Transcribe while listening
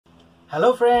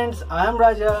Hello friends, I am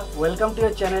Raja. Welcome to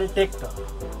your channel take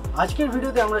talk. आजकेर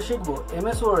भिडियोते आमरा शिखबो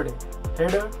MS ওয়ার্ডে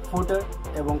header ফুটার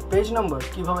এবং page number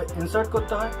কিভাবে ইনসার্ট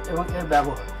করতে হয় এবং এর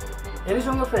ব্যবহার। এরই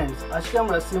সঙ্গে ফ্রেন্ডস আজকে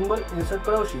আমরা সিম্বল ইনসার্ট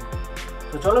করাও শিখব।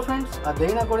 তো চলো ফ্রেন্ডস, আর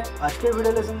দেরি না করে আজকের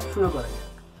ভিডিও লেসন শুরু করা যাক।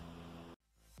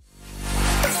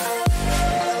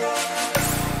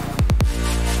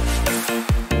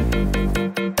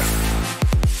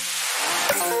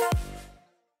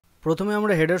 প্রথমে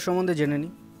আমরা হেডার সম্বন্ধে জেনে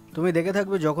নিই। তুমি দেখে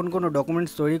থাকবে যখন কোনো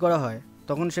ডকুমেন্টস তৈরি করা হয়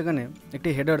তখন সেখানে একটি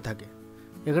হেডার থাকে।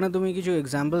 এখানে তুমি কিছু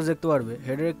এক্সাম্পলস দেখতে পারবে।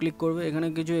 হেডারে ক্লিক করবে, এখানে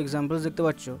কিছু এক্সাম্পলস দেখতে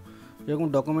পাচ্ছ, যেরকম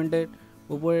ডকুমেন্টের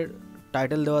উপরে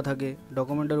টাইটেল দেওয়া থাকে,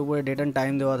 ডকুমেন্টের উপরে ডেট অ্যান্ড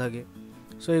টাইম দেওয়া থাকে।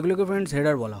 সো এগুলোকে ফ্রেন্ডস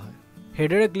হেডার বলা হয়।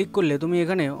 হেডারে ক্লিক করলে তুমি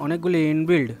এখানে অনেকগুলি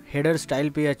ইনবিল্ড হেডার স্টাইল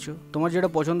পেয়ে যাচ্ছ। তোমার যেটা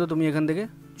পছন্দ তুমি এখান থেকে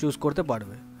চুজ করতে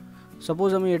পারবে। সাপোজ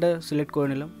আমি এটা সিলেক্ট করে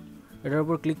নিলাম, এটার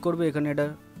উপর ক্লিক করবে, এখানে এটা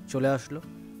চলে আসলো।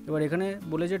 এবার এখানে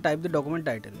বলেছে টাইপ দ্য ডকুমেন্ট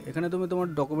টাইটেল। এখানে তুমি তোমার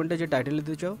ডকুমেন্টে যে টাইটেল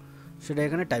দিতে চাও সেটা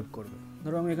এখানে টাইপ করবে।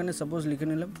 ধরো আমি এখানে সাপোজ লিখে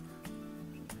নিলাম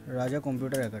রাজা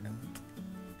কম্পিউটার একাডেমি।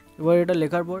 এবার এটা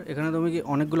লেখার পর এখানে তুমি কি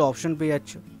অনেকগুলো অপশন পেয়ে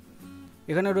যাচ্ছ।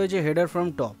 এখানে রয়েছে হেডার ফ্রম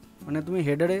টপ, মানে তুমি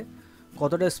হেডারে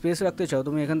কতটা স্পেস রাখতে চাও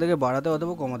তুমি এখান থেকে বাড়াতে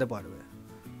অথবা কমাতে পারবে।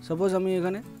 সাপোজ আমি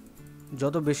এখানে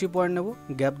যত বেশি পয়েন্ট নেব,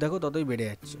 গ্যাপ দেখো ততই বেড়ে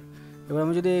যাচ্ছে। এবার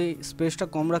আমি যদি এই স্পেসটা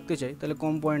কম রাখতে চাই তাহলে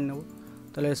কম পয়েন্ট নেব,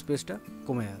 তাহলে স্পেসটা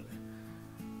কমে যাবে।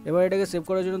 এবার এটাকে সেভ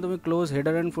করার জন্য তুমি ক্লোজ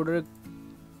হেডার অ্যান্ড ফুটারে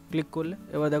ক্লিক করলে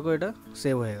এবার দেখো এটা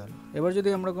সেভ হয়ে গেল। এবার যদি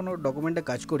আমরা কোনো ডকুমেন্টে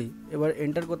কাজ করি, এবার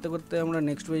এন্টার করতে করতে আমরা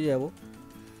নেক্সট পেজে যাব।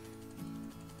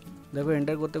 দেখো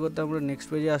এন্টার করতে করতে আমরা নেক্সট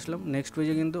পেজে আসলাম। নেক্সট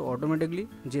পেজে কিন্তু অটোমেটিকলি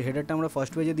যে হেডারটা আমরা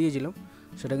ফার্স্ট পেজে দিয়েছিলাম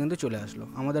সেটা কিন্তু চলে আসলো,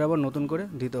 আমাদের আবার নতুন করে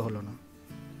দিতে হলো না।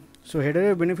 সো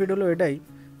হেডারের বেনিফিট হলো এটাই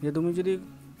যে তুমি যদি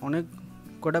অনেক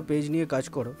কটা পেজ নিয়ে কাজ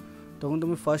করো তখন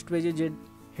তুমি ফার্স্ট পেজে যে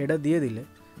হেডার দিয়ে দিলে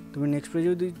তুমি নেক্সট পেজে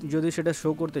যদি সেটা শো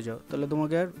করতে চাও তাহলে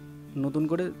তোমাকে আর নতুন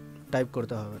করে টাইপ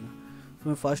করতে হবে না।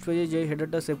 তুমি ফার্স্ট পেজে যে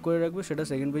হেডারটা সেভ করে রাখবে সেটা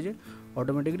সেকেন্ড পেজে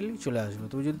অটোমেটিক্যালি চলে আসবে।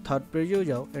 তুমি যদি থার্ড পেজেও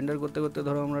যাও, এন্টার করতে করতে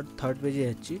ধরো আমরা থার্ড পেজে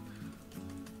যাচ্ছি,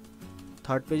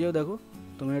 থার্ড পেজেও দেখো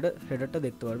তুমি এটা হেডারটা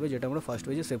দেখতে পারবে যেটা আমরা ফার্স্ট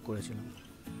পেজে সেভ করেছিলাম।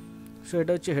 সো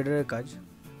এটা হচ্ছে হেডারের কাজ।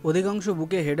 অধিকাংশ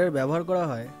বুকে হেডার ব্যবহার করা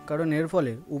হয় কারণ এর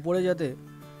ফলে উপরে যাতে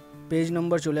পেজ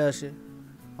নাম্বার চলে আসে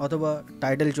অথবা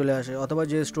টাইটেল চলে আসে, অথবা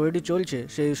যে স্টোরিটি চলছে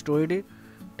সেই স্টোরিটির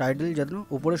টাইটেল যেন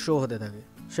উপরে শো হতে থাকে,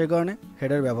 সেই কারণে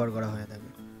হেডার ব্যবহার করা হয়ে থাকে।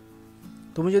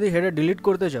 তুমি যদি হেডার ডিলিট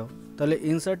করতে চাও তাহলে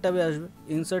ইনসার্ট ট্যাবে আসবে,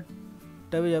 ইনসার্ট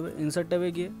ট্যাবে যাবে, ইনসার্ট ট্যাবে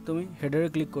গিয়ে তুমি হেডারে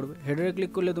ক্লিক করবে। হেডারে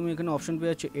ক্লিক করলে তুমি এখানে অপশন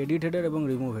পেয়ে যাচ্ছ এডিট হেডার এবং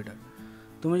রিমুভ হেডার।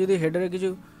 তুমি যদি হেডারে কিছু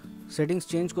সেটিংস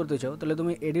চেঞ্জ করতে চাও তাহলে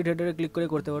তুমি এডিট হেডারে ক্লিক করে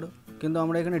করতে পারো, কিন্তু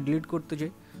আমরা এখানে ডিলিট করতে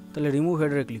চাই তাহলে রিমুভ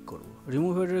হেডারে ক্লিক করব।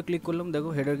 রিমুভ হেডারে ক্লিক করলাম, দেখো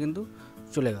হেডার কিন্তু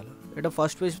চলে গেল। এটা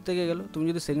ফার্স্ট পেজ থেকে গেল। তুমি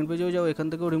যদি সেকেন্ড পেজেও যাও এখান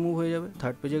থেকেও রিমুভ হয়ে যাবে,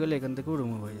 থার্ড পেজে গেলে এখান থেকেও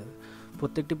রিমুভ হয়ে যাবে।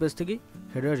 প্রত্যেকটি পেজ থেকেই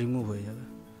হেডার রিমুভ হয়ে যাবে।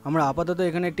 আমরা আপাতত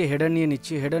এখানে একটি হেডার নিয়ে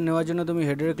নিচ্ছি। হেডার নেওয়ার জন্য তুমি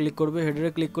হেডারে ক্লিক করবে। হেডারে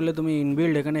ক্লিক করলে তুমি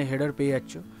ইনবিল্ড এখানে হেডার পেয়ে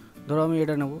যাচ্ছ। ধরো আমি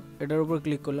এটা নেবো, এটার উপর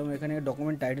ক্লিক করলাম, এখানে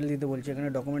ডকুমেন্ট টাইটেল দিতে বলছি, এখানে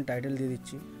ডকুমেন্ট টাইটেল দিয়ে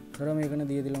দিচ্ছি। ধরো আমি এখানে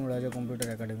দিয়ে দিলাম রাজা কম্পিউটার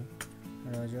একাডেমি,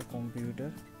 রাজা কম্পিউটার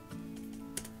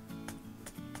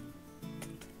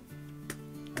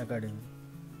একাডেমি।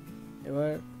 এবার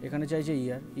এখানে চাইছে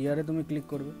ইয়ারে তুমি ক্লিক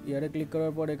করবে। ইয়ারে ক্লিক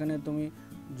করার পর এখানে তুমি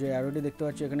যে অ্যারোটি দেখতে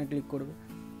পাচ্ছ এখানে ক্লিক করবে।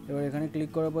 এবার এখানে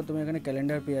ক্লিক করার পর তুমি এখানে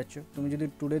ক্যালেন্ডার পেয়ে যাচ্ছ। তুমি যদি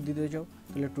টুডে দিতে চাও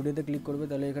তাহলে টুডেতে ক্লিক করবে।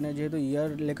 তাহলে এখানে যেহেতু ইয়ার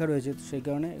লেখা রয়েছে সেই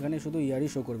কারণে এখানে শুধু ইয়ারই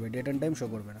শো করবে, ডেট অ্যান্ড টাইম শো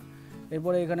করবে না।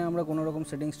 এরপরে এখানে আমরা কোনো রকম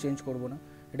সেটিংস চেঞ্জ করব না।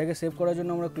 এটাকে সেভ করার জন্য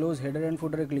আমরা ক্লোজ হেডার অ্যান্ড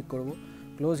ফুটারে ক্লিক করব।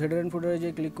 ক্লোজ হেডার অ্যান্ড ফুটারে যে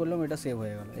ক্লিক করলাম এটা সেভ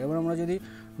হয়ে গেল। এবার আমরা যদি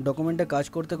ডকুমেন্টে কাজ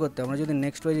করতে করতে আমরা যদি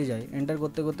নেক্সট পেজে যাই, এন্টার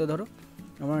করতে করতে ধরো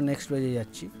আমরা নেক্সট পেজে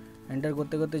যাচ্ছি, এন্টার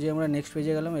করতে করতে যে আমরা নেক্সট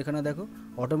পেজে গেলাম, এখানে দেখো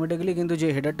অটোমেটিক্যালি কিন্তু যে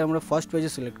হেডারটা আমরা ফার্স্ট পেজে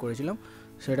সিলেক্ট করেছিলাম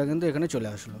সেটা কিন্তু এখানে চলে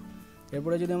আসলো।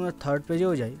 এরপরে যদি আমরা থার্ড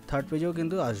পেজেও যাই, থার্ড পেজেও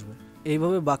কিন্তু আসবে।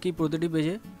 এইভাবে বাকি প্রতিটি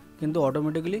পেজে কিন্তু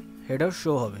অটোমেটিক্যালি হেডার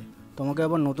শো হবে, তোমাকে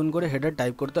আবার নতুন করে হেডার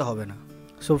টাইপ করতে হবে না।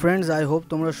 সো ফ্রেন্ডস, আই হোপ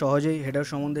তোমরা সহজেই হেডার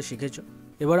সম্বন্ধে শিখেছো।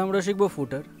 এবার আমরা শিখবো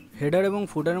ফুটার। হেডার এবং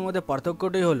ফুটারের মধ্যে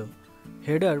পার্থক্যটাই হলো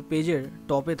হেডার পেজের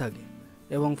টপে থাকে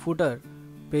এবং ফুটার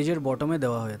পেজের বটমে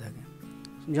দেওয়া হয়ে থাকে।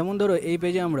 যেমন ধরো এই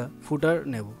পেজে আমরা ফুটার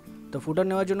নেব, তো ফুটার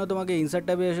নেওয়ার জন্য তোমাকে ইনসার্ট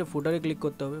ট্যাবে এসে ফুটারে ক্লিক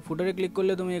করতে হবে। ফুটারে ক্লিক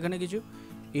করলে তুমি এখানে কিছু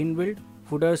ইনবিল্ড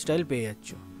ফুটার স্টাইল পেয়ে যাচ্ছ।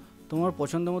 তোমার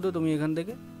পছন্দ মতো তুমি এখান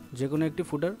থেকে যে কোনো একটি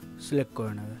ফুটার সিলেক্ট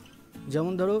করে নেবে।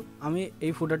 যেমন ধরো আমি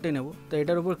এই ফুটারটাই নেব, তো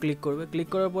এটার উপর ক্লিক করবে। ক্লিক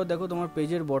করার পর দেখো তোমার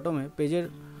পেজের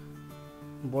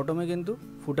বটমে কিন্তু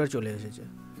ফুটার চলে এসেছে।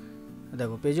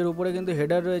 দেখো পেজের উপরে কিন্তু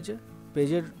হেডার রয়েছে,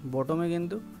 পেজের বটমে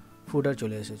কিন্তু ফুটার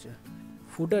চলে এসেছে।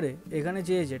 ফুটারে এখানে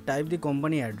চেয়েছে টাইপ দি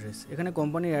কোম্পানি অ্যাড্রেস, এখানে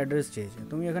কোম্পানির অ্যাড্রেস চেয়েছে।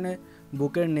 তুমি এখানে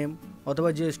বুকের নেম অথবা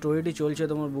যে স্টোরিটি চলছে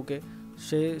তোমার বুকে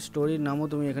সেই স্টোরির নামও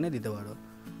তুমি এখানে দিতে পারো।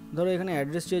 ধরো এখানে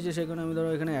অ্যাড্রেস চেয়েছে, সেখানে আমি ধরো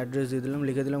এখানে অ্যাড্রেস দিয়ে দিলাম,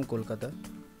 লিখে দিলাম কলকাতা,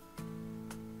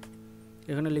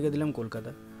 এখানে লিখে দিলাম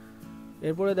কলকাতা।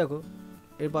 এরপরে দেখো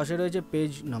এর পাশে রয়েছে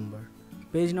পেজ নাম্বার।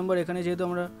 পেজ নাম্বার এখানে যেহেতু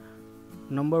আমরা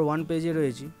নাম্বার 1 পেজে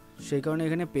রয়েছি, সেই কারণে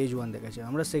এখানে পেজ 1 দেখাচ্ছে।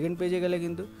 আমরা সেকেন্ড পেজে গেলে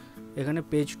কিন্তু এখানে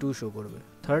পেজ 2 শো করবে,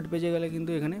 থার্ড পেজে গেলে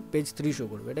কিন্তু এখানে পেজ 3 শো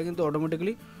করবে। এটা কিন্তু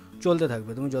অটোমেটিক্যালি চলতে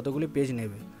থাকবে তুমি যতগুলি পেজ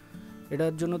নেবে।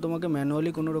 এটার জন্য তোমাকে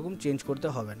ম্যানুয়ালি কোনো রকম চেঞ্জ করতে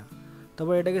হবে না।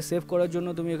 তারপর এটাকে সেভ করার জন্য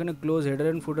তুমি এখানে ক্লোজ হেডার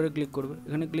অ্যান্ড ফুটারে ক্লিক করবে।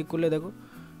 এখানে ক্লিক করলে দেখো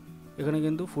এখানে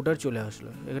কিন্তু ফুটার চলে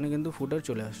আসলো, এখানে কিন্তু ফুটার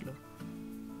চলে আসলো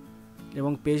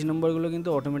এবং পেজ নাম্বারগুলো কিন্তু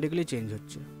অটোমেটিক্যালি চেঞ্জ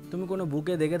হচ্ছে। তুমি কোনো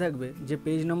বুকে দেখে থাকবে যে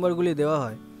পেজ নাম্বারগুলি দেওয়া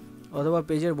হয়, অথবা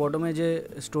পেজের বটমে যে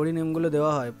স্টোরি নেমগুলো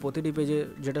দেওয়া হয় প্রতিটি পেজে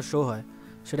যেটা শো হয়,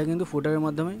 সেটা কিন্তু ফুটারের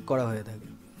মাধ্যমেই করা হয়ে থাকে,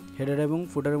 হেডার এবং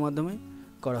ফুটারের মাধ্যমেই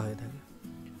করা হয়ে থাকে।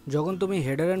 যখন তুমি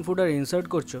হেডার অ্যান্ড ফুটার ইনসার্ট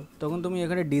করছো, তখন তুমি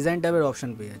এখানে ডিজাইন ট্যাবের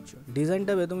অপশান পেয়ে যাচ্ছ। ডিজাইন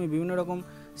ট্যাবে তুমি বিভিন্ন রকম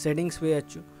সেটিংস পেয়ে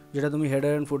যাচ্ছ, যেটা তুমি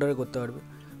হেডার অ্যান্ড ফুটারে করতে পারবে।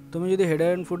 তুমি যদি হেডার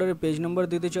অ্যান্ড ফুটারে পেজ নাম্বার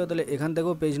দিতে চাও, তাহলে এখান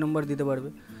থেকেও পেজ নাম্বার দিতে পারবে।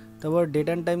 তারপর ডেট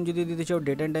অ্যান্ড টাইম যদি দিতে চাও,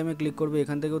 ডেট অ্যান্ড টাইমে ক্লিক করবে,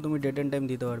 এখান থেকেও তুমি ডেট অ্যান্ড টাইম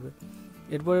দিতে পারবে।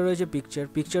 এরপরে রয়েছে পিকচার,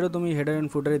 পিকচারও তুমি হেডার অ্যান্ড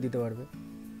ফুটারে দিতে পারবে।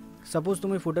 সাপোজ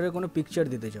তুমি ফুটারে কোনো পিকচার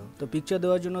দিতে চাও, তো পিকচার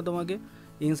দেওয়ার জন্য তোমাকে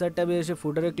ইনসার্ট ট্যাবে এসে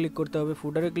ফুটারে ক্লিক করতে হবে।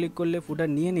 ফুটারে ক্লিক করলে ফুটার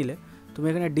নিয়ে নিলে তুমি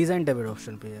এখানে ডিজাইন ট্যাবের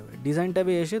অপশন পেয়ে যাবে। ডিজাইন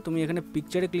ট্যাবে এসে তুমি এখানে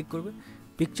পিকচারে ক্লিক করবে।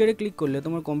 পিকচারে ক্লিক করলে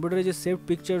তোমার কম্পিউটারে যে সেভ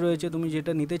পিকচার রয়েছে, তুমি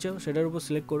যেটা নিতে চাও সেটার উপর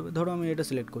সিলেক্ট করবে। ধরো আমি এটা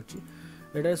সিলেক্ট করছি,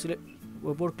 এটা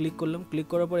ওপর ক্লিক করলাম। ক্লিক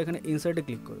করার পর এখানে ইনসার্টে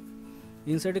ক্লিক করবে।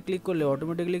 ইনসার্টে ক্লিক করলে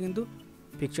অটোমেটিক্যালি কিন্তু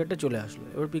পিকচারটা চলে আসলো।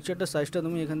 এবার পিকচারটার সাইজটা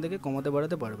তুমি এখান থেকে কমাতে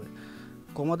বাড়াতে পারবে।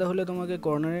 কমাতে হলে তোমাকে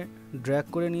কর্নারে ড্র্যাগ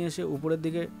করে নিয়ে এসে উপরের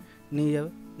দিকে নিয়ে যাবে।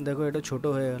 দেখো এটা ছোট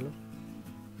হয়ে গেল।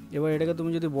 এবার এটাকে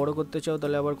তুমি যদি বড় করতে চাও,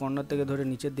 তাহলে আবার কর্নার থেকে ধরে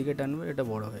নিচের দিকে টানবে, এটা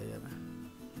বড় হয়ে যাবে।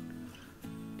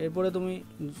 এরপরে তুমি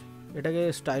এটাকে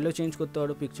স্টাইলও চেঞ্জ করতে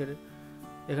পারো পিকচারে।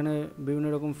 এখানে বিভিন্ন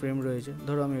রকম ফ্রেম রয়েছে,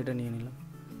 ধরো আমি এটা নিয়ে নিলাম,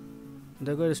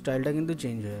 দেখো এর স্টাইলটা কিন্তু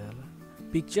চেঞ্জ হয়ে গেল।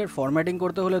 পিকচার ফরম্যাটিং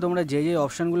করতে হলে তোমরা যে যে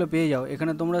অপশানগুলো পেয়ে যাও,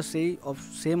 এখানে তোমরা সেই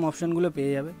সেম অপশানগুলো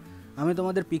পেয়ে যাবে। আমি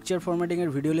তোমাদের পিকচার ফরম্যাটিংয়ের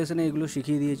ভিডিও লেসনে এগুলো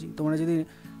শিখিয়ে দিয়েছি। তোমরা যদি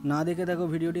না দেখে থাকো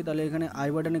ভিডিওটি, তাহলে এখানে আই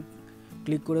বাটনে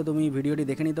ক্লিক করে তুমি ভিডিওটি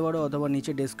দেখে নিতে পারো, অথবা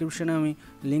নিচে ডেসক্রিপশনে আমি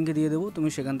লিঙ্ক দিয়ে দেবো, তুমি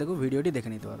সেখান থেকেও ভিডিওটি দেখে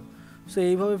নিতে পারো। সো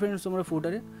এইভাবে ফ্রেন্ডস তোমরা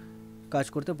ফুটারে কাজ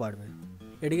করতে পারবে।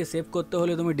 এটিকে সেভ করতে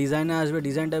হলে তুমি ডিজাইনে আসবে,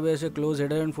 ডিজাইন ট্যাবে এসে ক্লোজ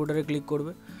হেডার অ্যান্ড ফুটারে ক্লিক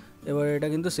করবে। এবার এটা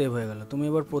কিন্তু সেভ হয়ে গেল। তুমি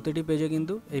এবার প্রতিটি পেজে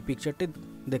কিন্তু এই পিকচারটি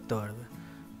দেখতে পারবে।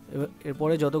 এবার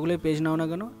এরপরে যতগুলোই পেজ নাও না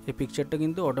কেন, এই পিকচারটা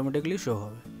কিন্তু অটোমেটিকলি শো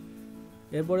হবে।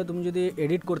 এরপরে তুমি যদি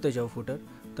এডিট করতে চাও ফুটার,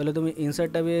 তাহলে তুমি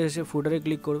ইনসার্ট ট্যাবে এসে ফুটারে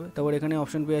ক্লিক করবে। তারপর এখানে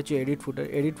অপশন পেয়ে যাচ্ছে এডিট ফুটার,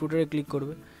 এডিট ফুটারে ক্লিক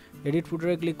করবে। এডিট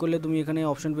ফুটারে ক্লিক করলে তুমি এখানে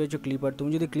অপশন পেয়েছো ক্লিপার। তুমি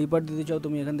যদি ক্লিপার দিতে চাও,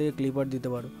 তুমি এখান থেকে ক্লিপার দিতে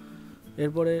পারো।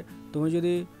 এরপরে তুমি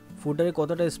যদি ফুটারে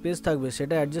কতটা স্পেস থাকবে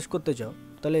সেটা অ্যাডজাস্ট করতে চাও,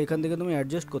 তাহলে এখান থেকে তুমি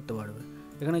অ্যাডজাস্ট করতে পারবে।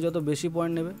 এখানে যত বেশি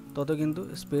পয়েন্ট নেবে তত কিন্তু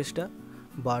স্পেসটা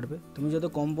বাড়বে, তুমি যত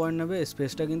কম পয়েন্ট নেবে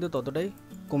স্পেসটা কিন্তু ততটাই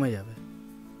কমে যাবে।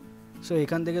 সো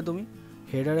এখান থেকে তুমি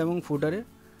হেডার এবং ফুটারে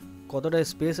কতটা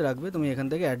স্পেস রাখবে তুমি এখান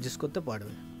থেকে অ্যাডজাস্ট করতে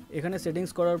পারবে। এখানে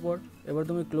সেটিংস করার পর এবার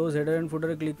তুমি ক্লোজ হেডার অ্যান্ড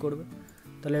ফুটারে ক্লিক করবে,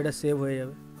 তাহলে এটা সেভ হয়ে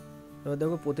যাবে। এবার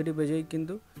দেখো প্রতিটি পেজেই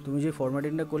কিন্তু তুমি যে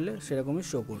ফরম্যাটিংটা করলে সেরকমই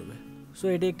শো করবে। সো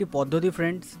এটি একটি পদ্ধতি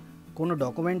ফ্রেন্ডস কোনো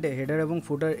ডকুমেন্টে হেডার এবং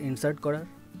ফুটার ইনসার্ট করার।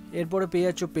 এরপরে পেয়ে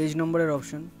যাচ্ছ পেজ নম্বরের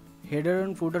অপশন। হেডার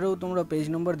অ্যান্ড ফুটারেও তোমরা পেজ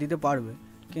নম্বর দিতে পারবে,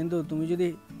 কিন্তু তুমি যদি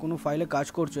কোনো ফাইলে কাজ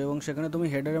করছো এবং সেখানে তুমি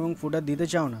হেডার এবং ফুটার দিতে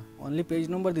চাও না, অনলি পেজ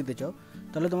নম্বর দিতে চাও,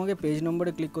 তাহলে তোমাকে পেজ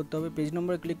নম্বরে ক্লিক করতে হবে। পেজ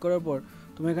নম্বরে ক্লিক করার পর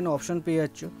তুমি এখানে অপশন পেয়ে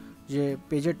যাচ্ছ যে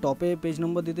পেজের টপে পেজ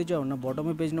নম্বর দিতে চাও, না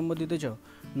বটমে পেজ নম্বর দিতে চাও,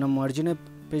 না মার্জিনে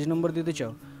পেজ নম্বর দিতে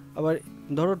চাও। আবার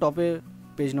ধরো টপে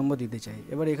পেজ নম্বর দিতে চাই।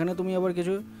 এবার এখানে তুমি আবার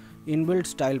কিছু ইনবিল্ট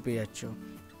স্টাইল পেয়ে যাচ্ছ।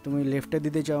 তুমি লেফটে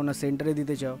দিতে চাও, না সেন্টারে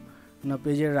দিতে চাও, না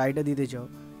পেজের রাইটে দিতে চাও,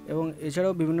 এবং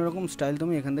এছাড়াও বিভিন্ন রকম স্টাইল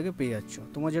তুমি এখান থেকে পেয়ে যাচ্ছ।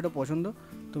 তোমার যেটা পছন্দ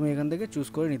তুমি এখান থেকে চুজ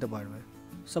করে নিতে পারবে।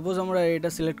 সাপোজ আমরা এটা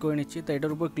সিলেক্ট করে নিচ্ছি, তাই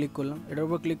এটার উপর ক্লিক করলাম। এটার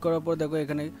উপর ক্লিক করার পর দেখো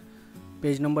এখানে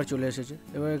পেজ নাম্বার চলে এসেছে।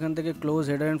 এবার এখান থেকে ক্লোজ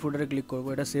হেডার অ্যান্ড ফুটারে ক্লিক করবো,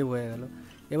 এটা সেভ হয়ে গেল।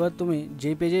 এবার তুমি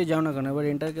যেই পেজে যাও না কেন, এবার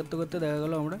এন্টার করতে করতে দেখা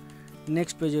গেলো আমরা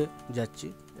নেক্সট পেজে যাচ্ছি।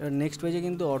 এবার নেক্সট পেজে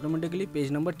কিন্তু অটোমেটিক্যালি পেজ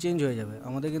নাম্বার চেঞ্জ হয়ে যাবে,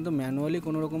 আমাদের কিন্তু ম্যানুয়ালি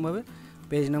কোনো রকমভাবে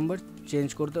পেজ নাম্বার চেঞ্জ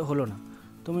করতে হলো না।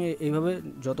 তুমি এইভাবে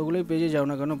যতগুলোই পেজে যাও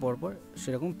না কেন পরপর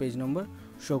সেরকম পেজ নাম্বার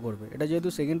শো করবে। এটা যেহেতু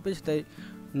সেকেন্ড পেজ তাই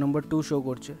নাম্বার 2 শো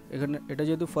করছে, এখানে এটা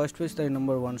যেহেতু ফার্স্ট পেজ তাই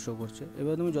নাম্বার 1 শো করছে।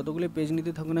 এবার তুমি যতগুলো পেজ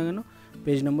নিতে থাকো না কেন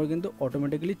পেজ নাম্বার কিন্তু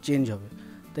অটোমেটিক্যালি চেঞ্জ হবে।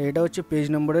 তাই এটা হচ্ছে পেজ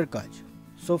নাম্বারের কাজ।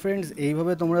 সো ফ্রেন্ডস,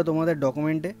 এইভাবে তোমরা তোমাদের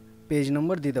ডকুমেন্টে পেজ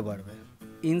নাম্বার দিতে পারবে।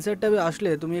 ইনসার্ট ট্যাবে আসলে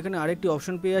তুমি এখানে আরেকটি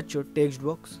অপশন পেয়ে যাচ্ছ টেক্সট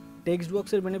বক্স। টেক্সট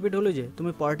বক্সের বেনিফিট হলো যে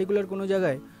তুমি পার্টিকুলার কোনো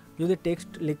জায়গায় যদি টেক্সট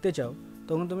লিখতে চাও,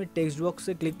 তখন তুমি টেক্সট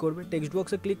বক্সে ক্লিক করবে। টেক্সট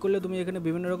বক্সে ক্লিক করলে তুমি এখানে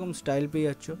বিভিন্ন রকম স্টাইল পেয়ে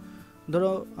যাচ্ছ।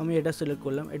 ধরো আমি এটা সিলেক্ট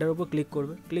করলাম, এটার উপর ক্লিক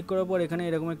করবে, ক্লিক করার পর এখানে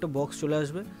এরকম একটা বক্স চলে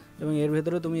আসবে এবং এর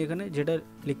ভেতরে তুমি এখানে যেটা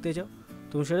লিখতে চাও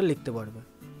তুমি সেটা লিখতে পারবে।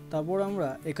 তারপর আমরা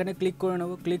এখানে ক্লিক করে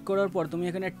নেব, ক্লিক করার পর তুমি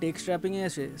এখানে টেক্সট র্যাপিংয়ে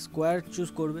এসে স্কোয়ার চুজ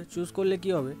করবে, চুজ করলে কি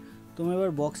হবে তুমি এবার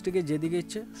বক্সটিকে যেদিকে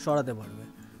ইচ্ছে সরাতে পারবে,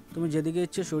 তুমি যেদিকে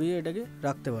ইচ্ছে সরিয়ে এটাকে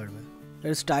রাখতে পারবে।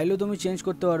 এর স্টাইলও তুমি চেঞ্জ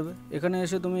করতে পারবে, এখানে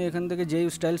এসে তুমি এখান থেকে যেই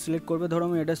স্টাইল সিলেক্ট করবে, ধরো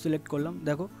আমি এটা সিলেক্ট করলাম,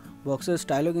 দেখো বক্সের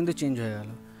স্টাইলও কিন্তু চেঞ্জ হয়ে গেল।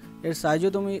 এর সাইজও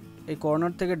তুমি এই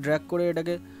কর্নার থেকে ড্র্যাগ করে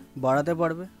এটাকে বাড়াতে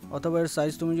পারবে, অথবা এর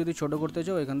সাইজ তুমি যদি ছোটো করতে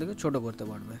চাও এখান থেকে ছোটো করতে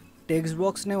পারবে। টেক্সট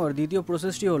বক্স নেওয়ার দ্বিতীয়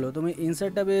প্রসেসটি হলো তুমি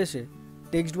ইনসার্ট ট্যাবে এসে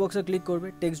টেক্সট বক্সে ক্লিক করবে,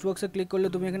 টেক্সট বক্সে ক্লিক করলে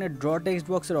তুমি এখানে ড্র টেক্সট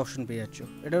বক্সের অপশন পেয়ে যাচ্ছ,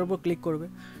 এটার উপর ক্লিক করবে।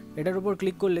 এটার উপর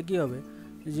ক্লিক করলে কি হবে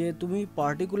যে তুমি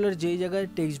পার্টিকুলার যেই জায়গায়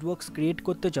টেক্সট বক্স ক্রিয়েট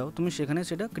করতে চাও তুমি সেখানে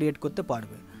সেটা ক্রিয়েট করতে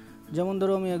পারবে। যেমন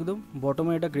ধরো আমি একদম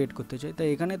বটমে এটা ক্রিয়েট করতে চাই, তাই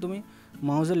এখানে তুমি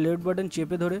মাউসের লেফট বাটন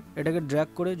চেপে ধরে এটাকে ড্র্যাগ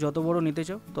করে যত বড় নিতে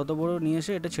চাও তত বড় নিয়ে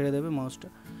এসে এটা ছেড়ে দেবে মাউসটা।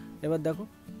 এবার দেখো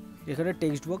এখানে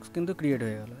টেক্সট বক্স কিন্তু ক্রিয়েট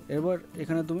হয়ে গেল। এবার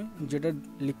এখানে তুমি যেটা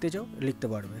লিখতে চাও লিখতে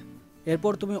পারবে।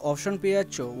 এরপর তুমি অপশন পেয়ে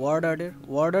যাচ্ছ ওয়ার্ড আর্টের।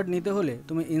 ওয়ার্ড আর্ট নিতে হলে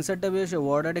তুমি ইনসার্ট ট্যাবে এসে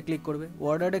ওয়ার্ড আর্টে ক্লিক করবে,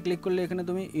 ওয়ার্ড আর্টে ক্লিক করলে এখানে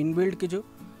তুমি ইনবিল্ড কিছু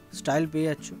স্টাইল পেয়ে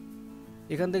যাচ্ছ,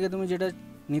 এখান থেকে তুমি যেটা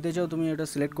নিতে চাও তুমি এটা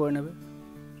সিলেক্ট করে নেবে।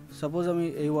 সাপোজ আমি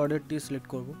এই ওয়ার্ড আর্টটি সিলেক্ট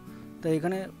করবো, তাই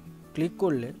এখানে ক্লিক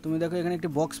করলে তুমি দেখো এখানে একটি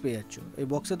বক্স পেয়ে যাচ্ছ, এই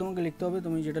বক্সে তোমাকে লিখতে হবে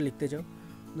তুমি যেটা লিখতে চাও।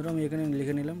 ধরো আমি এখানে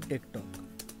লিখে নিলাম টেকটক।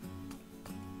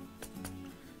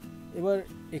 এবার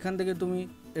এখান থেকে তুমি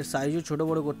এর সাইজও ছোটো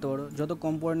বড়ো করতে পারো, যত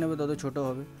কম পয়েন্ট নেবে তত ছোটো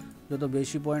হবে, যত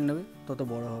বেশি পয়েন্ট নেবে তত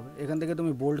বড় হবে। এখান থেকে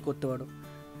তুমি বোল্ড করতে পারো,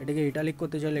 এটাকে ইটালিক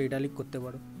করতে চাইলে ইটালিক করতে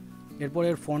পারো। এরপর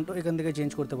এর ফন্টও এখান থেকে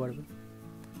চেঞ্জ করতে পারবে,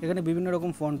 এখানে বিভিন্ন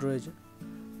রকম ফন্ট রয়েছে,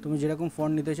 তুমি যেরকম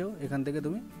ফন্ট নিতে চাও এখান থেকে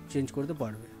তুমি চেঞ্জ করতে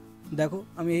পারবে। দেখো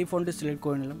আমি এই ফন্টে সিলেক্ট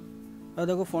করে নিলাম, আর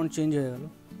দেখো ফন্ট চেঞ্জ হয়ে গেল।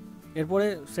 এরপরে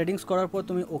সেটিংস করার পর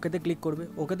তুমি ওকেতে ক্লিক করবে,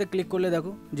 ওকেতে ক্লিক করলে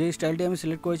দেখো যেই স্টাইলটি আমি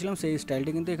সিলেক্ট করেছিলাম সেই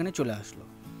স্টাইলটি কিন্তু এখানে চলে আসলো।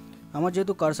 আমার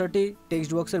যেহেতু কার্সারটি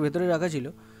টেক্সট বক্সের ভেতরে রাখা ছিল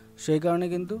সেই কারণে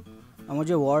কিন্তু আমার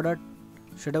যে ওয়ার্ড আর্ট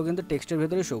সেটাও কিন্তু টেক্সটের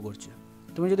ভেতরে শো করছে।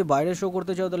 তুমি যদি বাইরে শো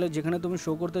করতে চাও তাহলে যেখানে তুমি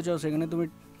শো করতে চাও সেখানে তুমি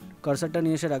কার্সারটা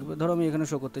নিয়ে এসে রাখবে। ধরো আমি এখানে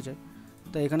শো করতে চাই,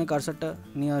 তাই এখানে কার্সারটা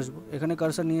নিয়ে আসবো, এখানে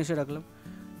কার্সার নিয়ে এসে রাখলাম।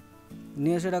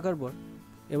 নিয়ে এসে রাখার পর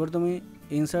এবার তুমি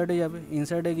ইনসার্টে যাবে,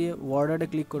 ইনসার্টে গিয়ে ওয়ার্ড আর্টে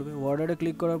ক্লিক করবে, ওয়ার্ড আর্টে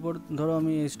ক্লিক করার পর ধরো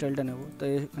আমি এই স্টাইলটা নেব, তাই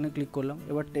এখানে ক্লিক করলাম।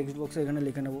 এবার টেক্সট বক্সে এখানে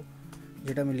লিখে নেব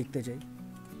যেটা আমি লিখতে চাই।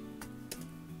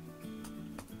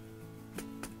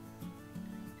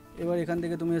 এবার এখান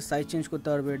থেকে তুমি সাইজ চেঞ্জ করতে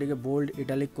পারবে, এটাকে বোল্ড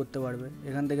ইটালিক করতে পারবে,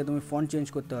 এখান থেকে তুমি ফন্ট চেঞ্জ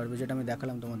করতে পারবে যেটা আমি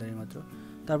দেখালাম তোমাদের এইমাত্র।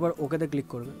 তারপর ওকেতে ক্লিক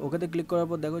করবে, ওকেতে ক্লিক করার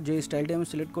পর দেখো যে স্টাইলটি আমি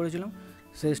সিলেক্ট করেছিলাম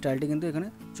সেই স্টাইলটি কিন্তু এখানে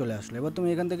চলে আসলো। এবার তুমি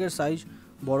এখান থেকে সাইজ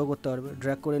বড় করতে পারবে,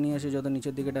 ড্র্যাগ করে নিয়ে এসে যত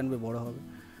নিচের দিকে টানবে বড় হবে।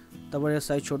 তারপর এর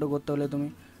সাইজ ছোটো করতে হলে তুমি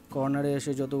কর্নারে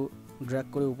এসে যত ড্র্যাগ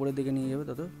করে উপরের দিকে নিয়ে যাবে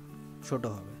তত ছোটো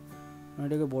হবে। আমি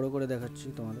এটাকে বড় করে দেখাচ্ছি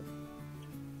তোমাদের।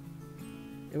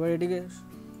 এবার এটিকে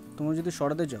তুমি যদি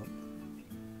সরাতে চাও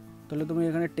তাহলে তুমি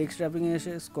এখানে টেক্সট র্যাপিংয়ে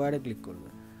এসে স্কোয়ারে ক্লিক করবে,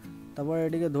 তারপর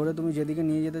এটিকে ধরে তুমি যেদিকে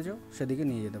নিয়ে যেতে চাও সেদিকে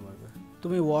নিয়ে যেতে পারবে।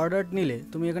 তুমি ওয়ার্ড আর্ট নিলে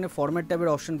তুমি এখানে ফরম্যাট ট্যাবের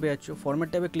অপশন পেয়ে যাচ্ছ, ফরম্যাট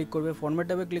ট্যাবে ক্লিক করবে, ফরম্যাট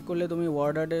ট্যাবে ক্লিক করলে তুমি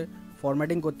ওয়ার্ড আর্টে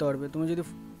ফরম্যাটিং করতে পারবে। তুমি যদি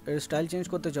এর স্টাইল চেঞ্জ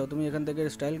করতে চাও তুমি এখান থেকে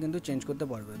স্টাইল কিন্তু চেঞ্জ করতে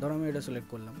পারবে। ধরো আমি এটা সিলেক্ট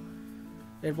করলাম,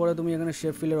 এরপরে তুমি এখানে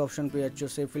শেপ ফিলের অপশন পেয়ে যাচ্ছ,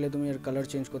 শেপ ফিলে তুমি এর কালার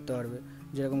চেঞ্জ করতে পারবে,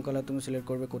 যেরকম কালার তুমি সিলেক্ট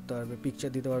করবে করতে পারবে, পিকচার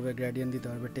দিতে পারবে, গ্রেডিয়েন্ট দিতে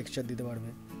পারবে, টেক্সচার দিতে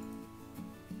পারবে।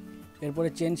 এরপরে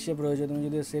চেঞ্জ শেপ রয়েছে, তুমি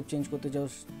যদি শেপ চেঞ্জ করতে চাও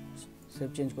শেপ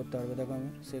চেঞ্জ করতে পারবে। দেখো আমি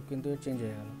শেপ কিন্তু চেঞ্জ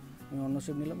হয়ে গেল, আমি অন্য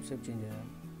শেপ নিলাম শেপ চেঞ্জ হয়ে গেল।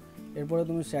 এরপরে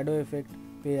তুমি শ্যাডো এফেক্ট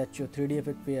পেয়ে যাচ্ছ, 3D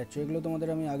এফেক্ট পেয়ে যাচ্ছ, এগুলো তোমাদের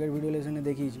আমি আগের ভিডিও লেসনে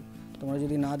দেখিয়েছি। তোমরা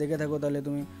যদি না দেখে থাকো তাহলে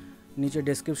তুমি নিচে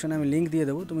ডেসক্রিপশনে আমি লিঙ্ক দিয়ে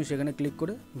দেবো, তুমি সেখানে ক্লিক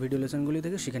করে ভিডিও লেসনগুলি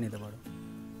থেকে শিখে নিতে পারো।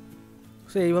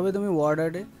 সো এইভাবে তুমি ওয়ার্ড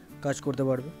আর্টে কাজ করতে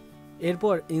পারবে।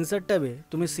 এরপর ইনসার্ট ট্যাবে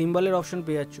তুমি সিম্বলের অপশন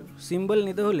পেয়ে যাচ্ছ, সিম্বল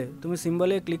নিতে হলে তুমি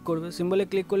সিম্বলে ক্লিক করবে, সিম্বলে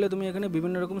ক্লিক করলে তুমি এখানে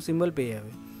বিভিন্ন রকম সিম্বল পেয়ে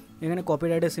যাবে। এখানে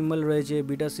কপিরাইটের সিম্বল রয়েছে,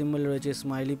 বিটার সিম্বল রয়েছে,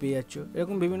 স্মাইলি পেয়ে যাচ্ছ,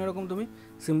 এরকম বিভিন্ন রকম তুমি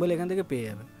সিম্বল এখান থেকে পেয়ে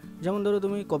যাবে। যেমন ধরো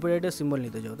তুমি কপিরাইটের সিম্বল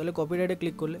নিতে চাও, তাহলে কপিরাইটে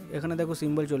ক্লিক করলে এখানে দেখো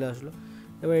সিম্বল চলে আসলো।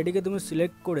 এবার এটিকে তুমি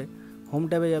সিলেক্ট করে হোম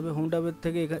ট্যাবে যাবে, হোম ট্যাবের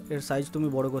থেকে এর সাইজ তুমি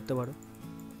বড় করতে পারো।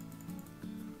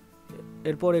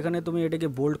 এরপর এখানে তুমি এটাকে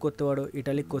বোল্ড করতে পারো,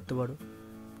 ইটালিক করতে পারো।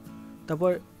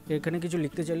 তারপর এখানে কিছু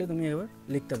লিখতে চাইলে তুমি এবার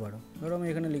লিখতে পারো। ধরো আমি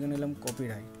এখানে লিখে নিলাম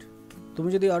কপিরাইট। তুমি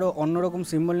যদি আরও অন্যরকম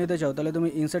সিম্বল নিতে চাও তাহলে তুমি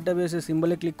ইনসার্ট ট্যাবে এসে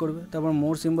সিম্বলে ক্লিক করবে, তারপর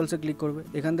মোর সিম্বলসে ক্লিক করবে,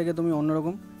 এখান থেকে তুমি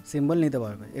অন্যরকম সিম্বল নিতে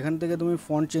পারবে। এখান থেকে তুমি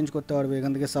ফন্ট চেঞ্জ করতে পারবে,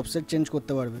 এখান থেকে সাবসেট চেঞ্জ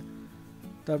করতে পারবে।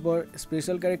 তারপর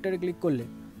স্পেশাল ক্যারেক্টারে ক্লিক করলে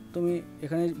তুমি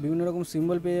এখানে বিভিন্ন রকম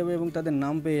সিম্বল পেয়ে যাবে এবং তাদের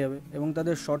নাম পেয়ে যাবে এবং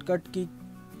তাদের শর্টকাট কী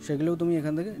সেগুলোও তুমি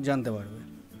এখান থেকে জানতে পারবে।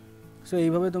 সো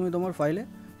এইভাবে তুমি তোমার ফাইলে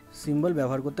সিম্বল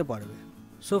ব্যবহার করতে পারবে।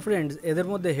 সো ফ্রেন্ডস, এদের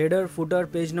মধ্যে হেডার, ফুটার,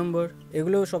 পেজ নম্বর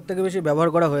এগুলো সবথেকে বেশি ব্যবহার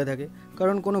করা হয়ে থাকে,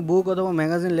 কারণ কোনো বুক অথবা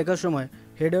ম্যাগাজিন লেখার সময়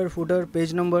হেডার, ফুটার, পেজ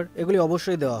নম্বর এগুলি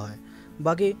অবশ্যই দেওয়া হয়।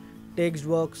 বাকি টেক্সট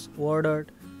বক্স, ওয়ার্ড আর্ট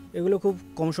এগুলো খুব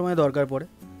কম সময়ে দরকার পড়ে,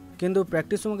 কিন্তু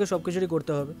প্র্যাকটিস তোমাকে সব কিছুরই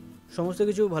করতে হবে। সমস্ত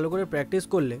কিছু ভালো করে প্র্যাকটিস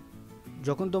করলে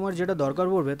যখন তোমার যেটা দরকার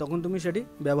পড়বে তখন তুমি সেটি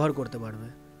ব্যবহার করতে পারবে।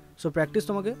 সো প্র্যাকটিস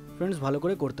তোমাকে ফ্রেন্ডস ভালো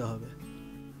করে করতে হবে।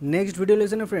 নেক্সট ভিডিও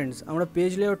লেসনে ফ্রেন্ডস আমরা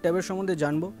পেজ লেআউট ট্যাবের সম্বন্ধে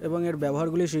জানবো এবং এর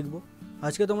ব্যবহারগুলি শিখবো।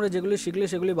 আজকে তোমরা যেগুলি শিখলে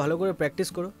সেগুলি ভালো করে প্র্যাকটিস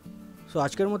করো। সো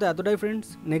আজকের মতো এতটাই ফ্রেন্ডস,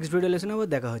 নেক্সট ভিডিও লেসনে আবার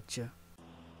দেখা হচ্ছে।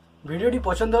 ভিডিওটি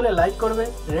পছন্দ হলে লাইক করবে,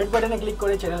 রেড বাটনে ক্লিক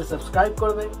করে চ্যানেল সাবস্ক্রাইব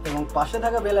করবে এবং পাশে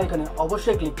থাকা বেল আইকনে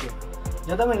অবশ্যই ক্লিক করবে,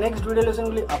 যাতে আমি নেক্সট ভিডিও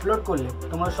লেসনগুলি আপলোড করলে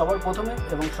তোমরা সবার প্রথমে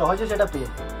এবং সহজে সেটা পেয়ে।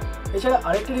 এছাড়া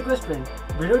আরেকটি রিকোয়েস্ট ফ্রেন্ড,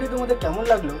 ভিডিওটি তোমাদের কেমন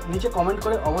লাগলো নিচে কমেন্ট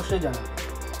করে অবশ্যই জানাও।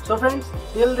 So friends,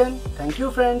 till then, thank you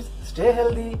friends, stay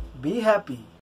healthy, be happy.